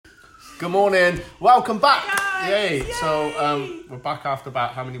Good morning. Welcome back. Guys, Yay. yay. So we're back after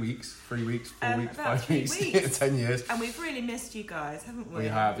about how many weeks? 3 weeks, 4 weeks, About 5 3 weeks, weeks. 10 years. And we've really missed you guys, haven't we? We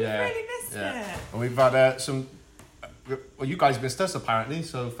have, yeah. We've really missed it. And we've had some. Well, you guys missed us apparently,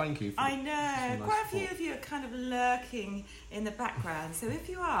 so thank you. I know. nice Quite a few support. of you are kind of lurking in the background. So if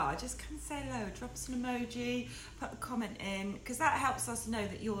you are, just come say hello, drop us an emoji, put a comment in, because that helps us know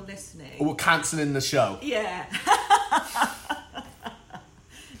that you're listening. We're cancelling the show. Yeah.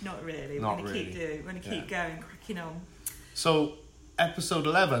 Not really. Not We're going to keep really. doing. We're going to keep going, cracking on. So, episode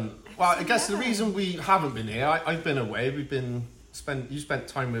 11. Well, I guess the 11. reason we haven't been here, I've been away. You spent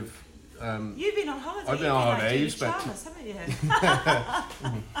time with. You've been on holiday. I've been on holiday. You've You spent. Chalmers, haven't you?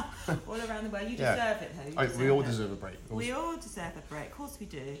 All around the world. You Yeah. deserve it, though. We all deserve a break. We all deserve a break. Of course we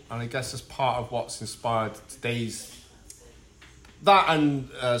do. And I guess as part of what's inspired today's. That and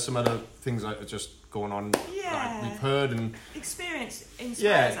some other things that are just going on Yeah. that we've heard and. Experience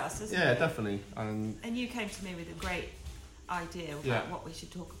inspires us, doesn't it? Yeah, definitely. And you came to me with a great idea about Yeah. what we should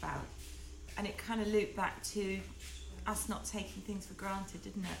talk about. And it kind of looped back to us not taking things for granted,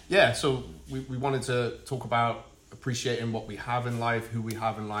 didn't it? yeah, so we wanted to talk about appreciating what we have in life, who we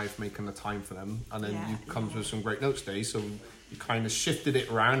have in life, making the time for them. And then Yeah, you comes yeah. with some great notes today. So you kind of shifted it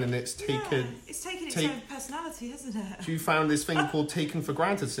around and it's taken. Yeah, it's taken its take- own personality, hasn't it? You found this thing called taken for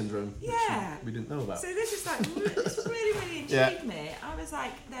granted syndrome, which Yeah. we didn't know about. So this is like, this really intrigued Yeah. me. I was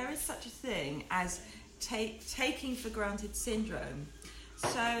like, there is such a thing as taking for granted syndrome.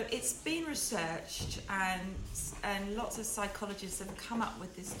 So it's been researched and lots of psychologists have come up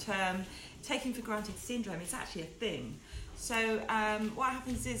with this term, taking for granted syndrome. It's actually a thing. So what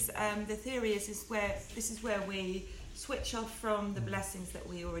happens is the theory is this is where we switch off from the blessings that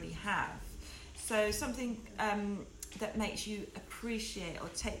we already have. So something that makes you appreciate or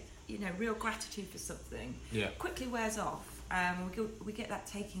take real gratitude for something Yeah. quickly wears off. We get that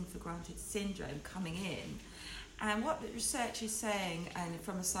taking for granted syndrome coming in. And what the research is saying, and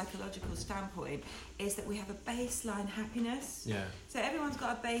from a psychological standpoint, is that we have a baseline happiness. Yeah. So everyone's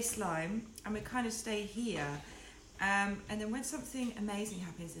got a baseline, and we kind of stay here. And then when something amazing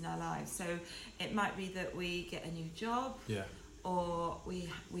happens in our lives, so it might be that we get a new job, Yeah. or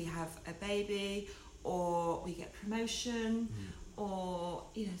we have a baby, or we get promotion, or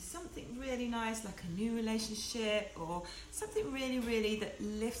something really nice like a new relationship, or something really that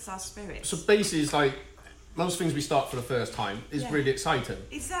lifts our spirits. So basically, it's like most things we start for the first time is Yeah. really exciting.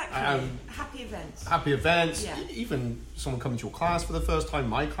 Exactly. Happy events. Happy events, Yeah. even someone coming to your class for the first time,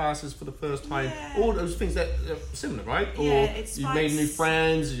 my classes for the first time, Yeah. all those things that are similar, right? Yeah, or it you've made new spikes-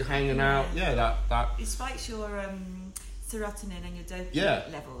 friends, you're hanging out, that. It spikes your serotonin and your dopamine Yeah.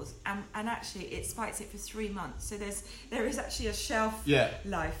 levels, and actually it spikes it for 3 months. So there is actually a shelf Yeah.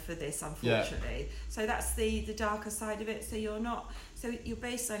 life for this, unfortunately. So that's the darker side of it. So your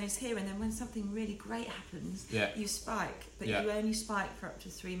baseline is here, and then when something really great happens, Yeah. you spike, but Yeah. you only spike for up to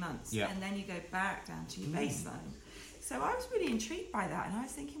 3 months, Yeah. and then you go back down to your baseline. So I was really intrigued by that, and I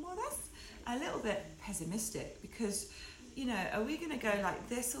was thinking, well, that's a little bit pessimistic, because are we going to go like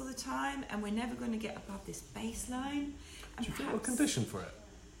this all the time, and we're never going to get above this baseline? And Do you think we're perhaps- conditioned for it?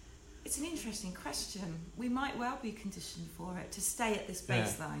 It's an interesting question. We might well be conditioned for it to stay at this Yeah.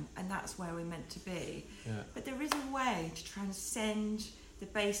 baseline, and that's where we're meant to be. Yeah. But there is a way to transcend the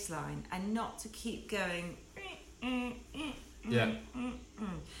baseline and not to keep going. Yeah.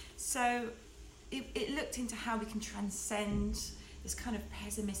 So it looked into how we can transcend this kind of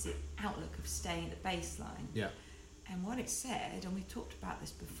pessimistic outlook of staying at the baseline. Yeah. And what it said, and we talked about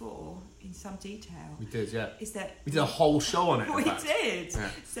this before in some detail, We did, yeah. is that We did a whole show on it. in we fact. did. Yeah.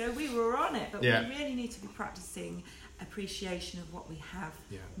 So we were on it, but Yeah. we really need to be practicing appreciation of what we have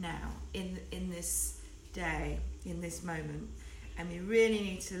Yeah. now in this day, in this moment, and we really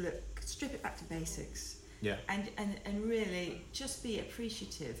need to strip it back to basics, Yeah. and really just be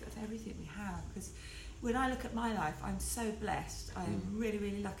appreciative of everything we have. Because when I look at my life, I'm so blessed. I am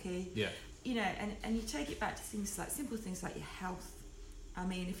really lucky. Yeah. And you take it back to things like simple things like your health. I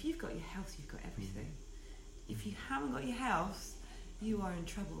mean, if you've got your health, you've got everything. If you haven't got your health, you are in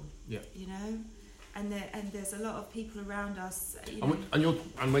trouble. Yeah. And there's a lot of people around us.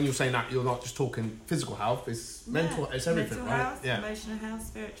 And when you're saying that, you're not just talking physical health; it's mental. It's everything, mental right? health, Yeah. emotional health,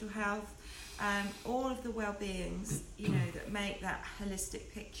 spiritual health, all of the well-beings, that make that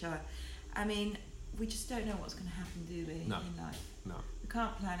holistic picture. I mean, we just don't know what's going to happen, do we, No. in life? No. We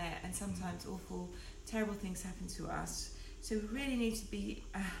can't plan it, and sometimes awful, terrible things happen to us. So we really need to be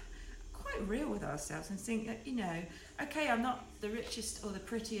quite real with ourselves and think that, okay, I'm not the richest or the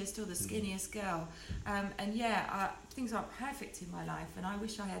prettiest or the skinniest girl, and things aren't perfect in my life, and I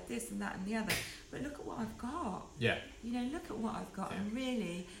wish I had this and that and the other, but look at what I've got. Yeah. Look at what I've got, and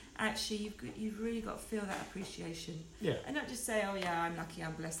really actually you've really got to feel that appreciation. Yeah. And not just say, oh yeah, I'm lucky,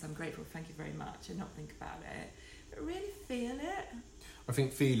 I'm blessed, I'm grateful, thank you very much, and not think about it, but really feel it. I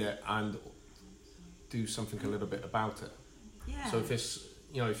think feel it and do something a little bit about it. Yeah. So if it's,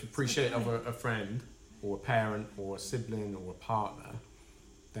 you know, if you appreciate of a friend or a parent or a sibling or a partner,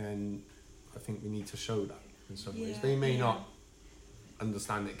 then I think we need to show that in some ways. They may not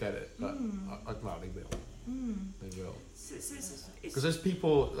understand it, get it, but well, they will. They will. Because there's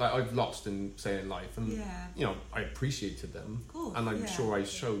people that I've lost in, say, in life, and you know, I appreciated them, and I'm sure I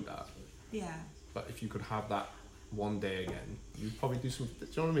showed that. Yeah. But if you could have that one day again, you'd probably do something. Do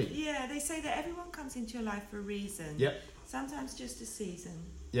you know what I mean? Yeah, they say that everyone comes into your life for a reason. Yep. Sometimes just a season.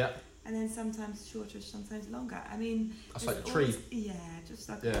 Yeah. And then sometimes shorter, sometimes longer. I mean, that's like a tree. Just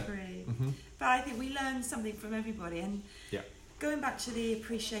like a tree. But I think we learn something from everybody. And going back to the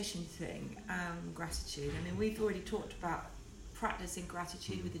appreciation thing, gratitude. I mean, we've already talked about practicing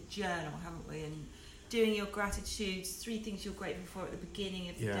gratitude with a journal, haven't we? And doing your gratitudes, 3 things you're grateful for at the beginning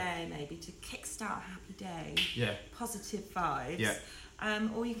of the day, maybe to kickstart a happy day. Yeah. Positive vibes. Yeah.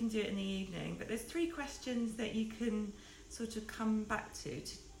 Or you can do it in the evening. But there's 3 questions that you can sort of come back to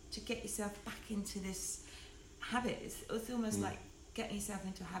get yourself back into this habit. It's almost like getting yourself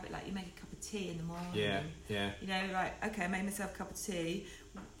into a habit, like you make a cup of tea in the morning. Yeah. You know, like, okay, I made myself a cup of tea.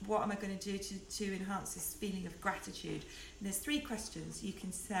 What am I going to do to enhance this feeling of gratitude? And there's 3 questions. You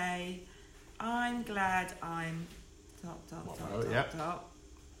can say, I'm glad I'm ...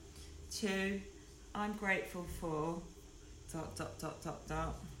 2, I'm grateful for ...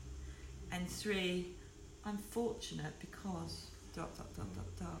 And 3, I'm fortunate because ...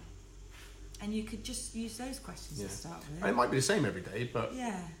 And you could just use those questions to start with. It might be the same every day, but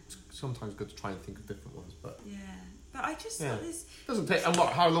it's sometimes good to try and think of different ones. But but I just thought this doesn't take. And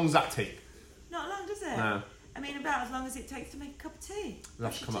how long does that take? Not long, does it? No. I mean, about as long as it takes to make a cup of tea. You'll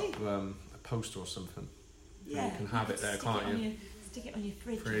have to come up with a poster or something. Yeah, you can have it there, can't you? Stick it on your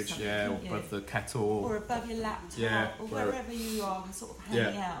fridge or something, or above the kettle, or above your laptop, or wherever you are, sort of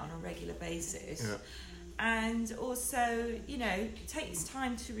hanging out on a regular basis. Yeah. And also, you know, it takes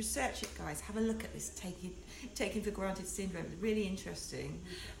time to research it, guys. Have a look at this taking for granted syndrome. It's really interesting.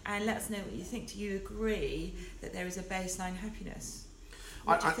 And let us know what you think. Do you agree that there is a baseline happiness?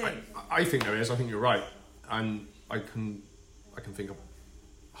 What do you think? I think there is. I think you're right. And I can think of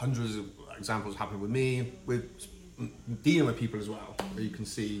hundreds of examples happening with me, with dealing with people as well, where you can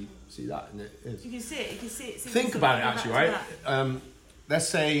see that, and it is. You can see it. Think about it, actually, right? Let's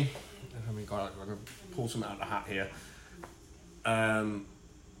say, oh my God, I'm going to pull something out of the hat here.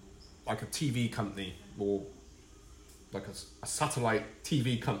 Like a TV company, or like a satellite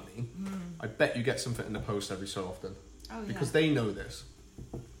TV company. I bet you get something in the post every so often, because they know this,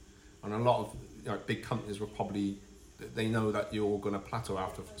 and a lot of big companies will probably, they know that you're going to plateau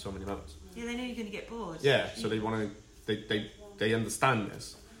after so many months. Yeah, they know you're going to get bored. Yeah, so they want to, they understand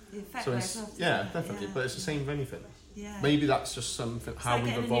this. The effect so wears off, definitely. Yeah. But it's the same with anything. Yeah. Maybe that's just something it's how like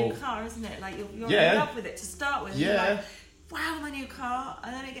we've getting evolved. A new car, isn't it? Like you're in love with it to start with. Yeah. You're like, wow, my new car,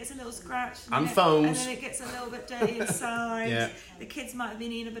 and then it gets a little scratch, and phones, and then it gets a little bit dirty inside. The kids might have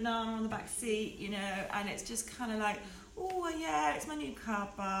been eating a banana on the back seat, you know, and it's just kind of like, oh yeah, it's my new car,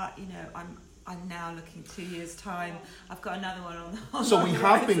 but you know, I'm now looking 2 years' time. I've got another one on so we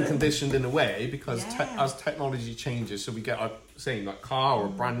have been conditioned in a way, because as technology changes, so we get a like car or a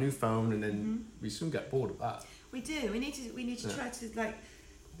brand new phone, and then we soon get bored of that. We do. We need to try to like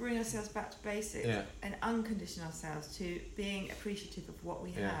bring ourselves back to basics and uncondition ourselves to being appreciative of what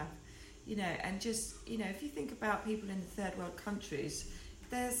we have. You know, and just, you know, if you think about people in the third world countries,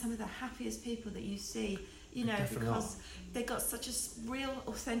 they're some of the happiest people that you see. You know, because they got such a real,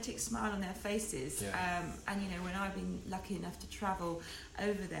 authentic smile on their faces. And, you know, when I've been lucky enough to travel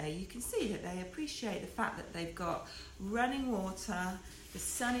over there, you can see that they appreciate the fact that they've got running water, the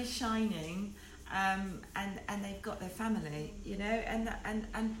sun is shining, and they've got their family, you know,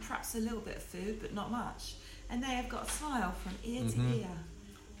 and perhaps a little bit of food, but not much. And they have got a smile from ear to ear.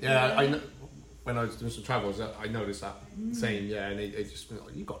 Yeah, I know. When I was doing some travels, I noticed that same, and they just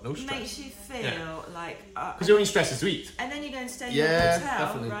like, you got no stress. It makes you feel like because your only stress is to eat. And then you go and stay in a hotel,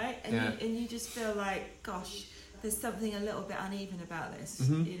 definitely. right? And you just feel like, gosh, there's something a little bit uneven about this.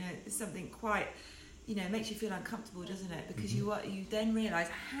 You know, there's something quite, you know, makes you feel uncomfortable, doesn't it? Because you then realise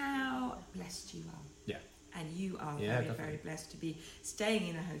how blessed you are. Yeah. And you are very, very blessed to be staying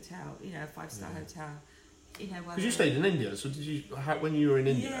in a hotel, you know, a 5-star hotel. You know, because you stayed in India, so did you? When you were in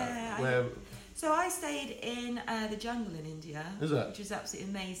India, So I stayed in the jungle in India, which was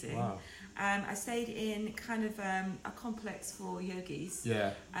absolutely amazing. Wow. I stayed in kind of a complex for yogis,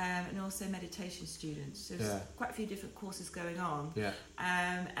 and also meditation students. So there's quite a few different courses going on.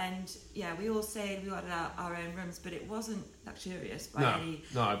 And we all stayed. We had our own rooms, but it wasn't luxurious by any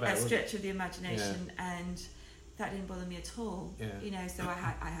stretch of the imagination, and that didn't bother me at all. You know, so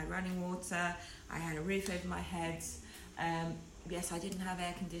I had running water, I had a roof over my head. Yes, I didn't have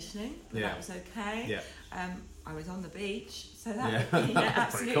air conditioning, but that was okay. I was on the beach, so that was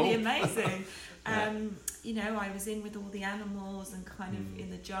absolutely cool. Amazing. You know, I was in with all the animals and kind of in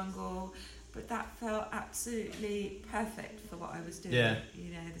the jungle, but that felt absolutely perfect for what I was doing.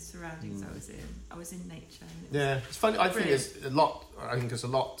 You know, the surroundings I was in. I was in nature. And it's funny. I think it's a lot. I think there's a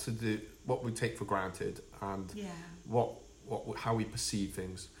lot to do what we take for granted and how we perceive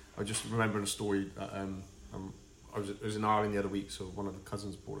things. I just remember a story that I was in Ireland the other week, so one of the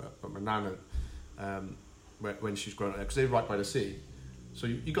cousins brought it up. But my nana, when she was growing up, because they're right by the sea, so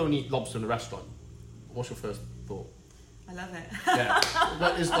you go and eat lobster in a restaurant. What's your first thought? I love it.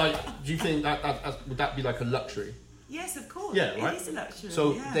 That is like. Do you think that would that be like a luxury? Yes, of course. Yeah, right? It is a luxury.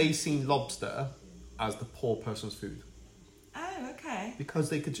 So they seen lobster as the poor person's food. Oh, okay. Because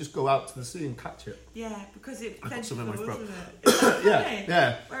they could just go out to the sea and catch it. Yeah, because it's plentiful, wasn't it?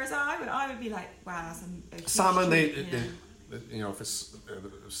 Yeah. Whereas I would be like, wow, that's salmon. They you know, if it's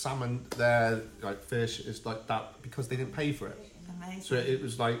salmon there, like fish, it's like that because they didn't pay for it. Amazing. So it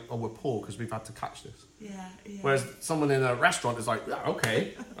was like, oh, we're poor because we've had to catch this. Yeah. Whereas someone in a restaurant is like,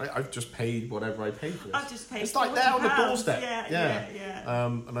 okay, I've just paid whatever I paid for this. I've just paid. It's like there on the doorstep. Yeah.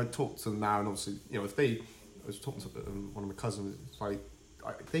 And I talked to them now, and obviously, you know, if I was talking to one of my cousins, it's like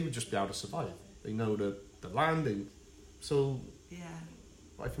they would just be able to survive. They know the land, and so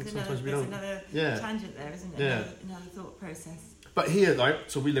I think sometimes we don't. There's another tangent there, isn't there? Another thought process. But here,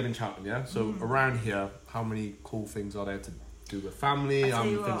 so we live in Cheltenham, So around here, how many cool things are there to do with family? How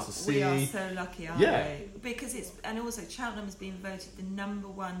many things to see? We are so lucky, aren't we? Because and also Cheltenham has been voted the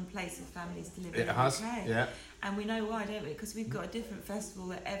 #1 place for families to live in. It has, UK. And we know why, don't we? Because we've got a different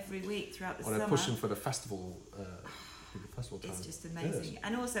festival every week throughout the summer. They're pushing for the festival. Time. It's just amazing.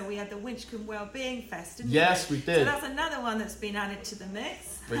 And also we had the Winchcombe Wellbeing Fest, didn't we did. So that's another one that's been added to the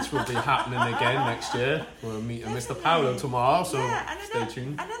mix. Which will be happening again next year. We'll meet Mr. Paolo tomorrow, so stay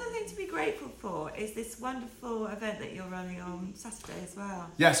tuned. Another thing to be grateful for is this wonderful event that you're running on Saturday as well.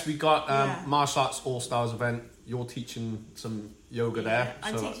 Yes, we got Martial Arts All-Stars event. You're teaching some yoga there.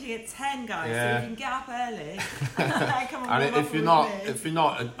 I'm teaching at 10, guys, so you can get up early. Come on, and if you're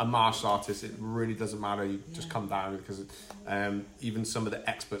not a martial artist, it really doesn't matter. You just come down because even some of the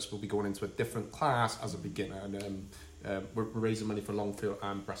experts will be going into a different class as a beginner, and we're raising money for Longfield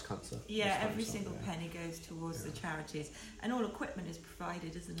and breast cancer. Yeah, every single penny goes towards the charities, and all equipment is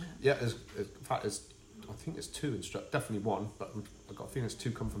provided, isn't it? Yeah, in fact, I think it's 2 instructors, definitely 1, but I've got a feeling it's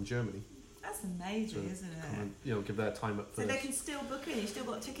 2 come from Germany. That's amazing, isn't it? And, you know, give their time up for So they can still book in. You still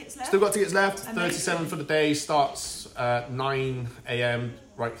got tickets left? Still got tickets left. Amazing. 37 for the day. Starts 9 a.m.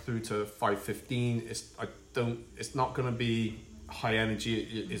 right through to 5:15. It's not going to be high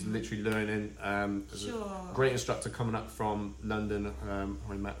energy. It's literally learning. There's a great instructor coming up from London.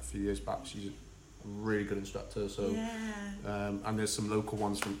 I met a few years back. She's a really good instructor. So and there's some local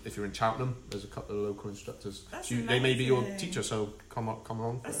ones from, if you're in Cheltenham, there's a couple of local instructors. They may be your teacher, so come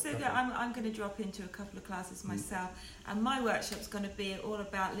along. That's so good. I'm going to drop into a couple of classes myself, and my workshop's going to be all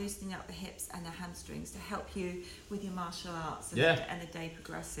about loosening up the hips and the hamstrings to help you with your martial arts and the day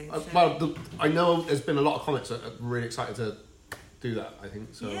progressing. I know there's been a lot of comments that are really excited to do that, I think.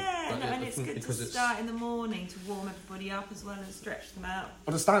 So, and it's good to start in the morning to warm everybody up as well and stretch them out.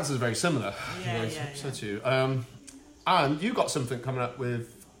 Well, the stance is very similar. To and you got something coming up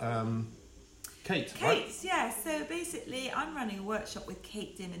with Kate, right? So basically, I'm running a workshop with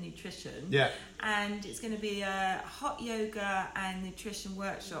Kate Dimmer Nutrition. Yeah. And it's going to be a hot yoga and nutrition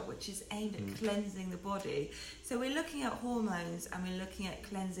workshop, which is aimed at cleansing the body. So we're looking at hormones and we're looking at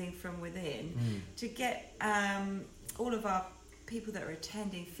cleansing from within to get all of our people that are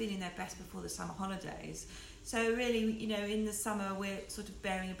attending feeling their best before the summer holidays. So really, you know, in the summer we're sort of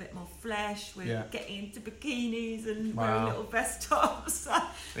bearing a bit more flesh. We're getting into bikinis and wearing little vest tops.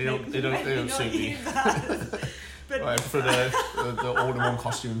 They don't suit me. But for the all-in-one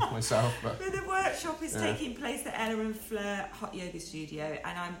costume myself. But the workshop is taking place at Ella and Fleur Hot Yoga Studio,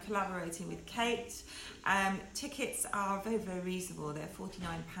 and I'm collaborating with Kate. Tickets are very, very reasonable. They're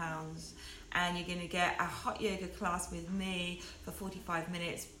 £49. And you're going to get a hot yoga class with me for 45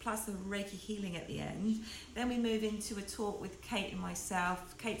 minutes, plus a Reiki healing at the end. Then we move into a talk with Kate and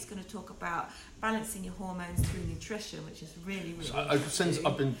myself. Kate's going to talk about balancing your hormones through nutrition, which is really, really since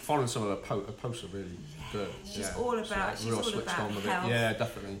I've been following some of her posts are really good. She's all about health. Yeah,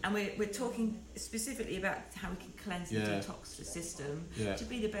 definitely. And we're talking specifically about how we can cleanse and detox the system to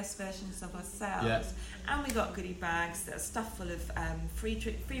be the best versions of ourselves. Yeah. And we got goodie bags that are stuffed full of free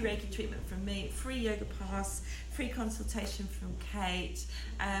Reiki treatment from me, free yoga pass, free consultation from Kate,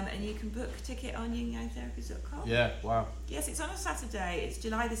 and you can book a ticket on yingyangtherapies.com. Yeah, wow. Yes, it's on a Saturday. It's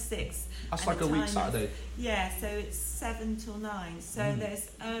July the 6th. That's like a week Saturday. Yeah, so it's 7 till 9. So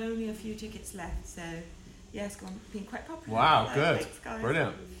there's only a few tickets left. So yeah, it's been quite popular. Wow, good. Thanks,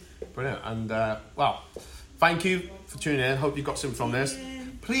 guys. Brilliant. And well, thank you for tuning in. Hope you got something from this.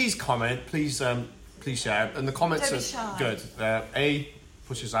 Please comment. Please share. And the comments are good.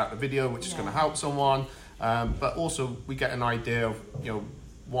 Pushes out the video, which is going to help someone. But also we get an idea of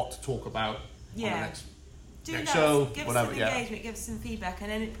what to talk about on the next show, give whatever. us some engagement, give us some feedback, and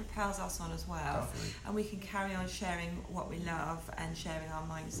then it propels us on as well. Definitely. And we can carry on sharing what we love and sharing our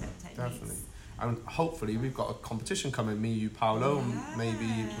mindset techniques. Definitely. And hopefully we've got a competition coming, me, you, Paolo, and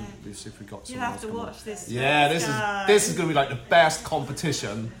maybe we'll see if we got some. You'll have to watch this. Yeah, this is going to be like the best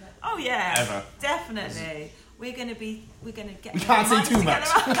competition. Oh yeah, ever. Definitely. We're gonna get. We can't say too much.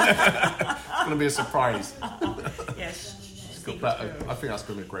 It's gonna be a surprise. Yes. I think that's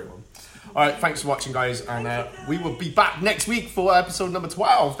gonna be a great one. All right, thanks for watching, guys, and we will be back next week for episode number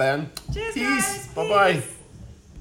 12. Then. Cheers, Peace. Guys. Bye bye.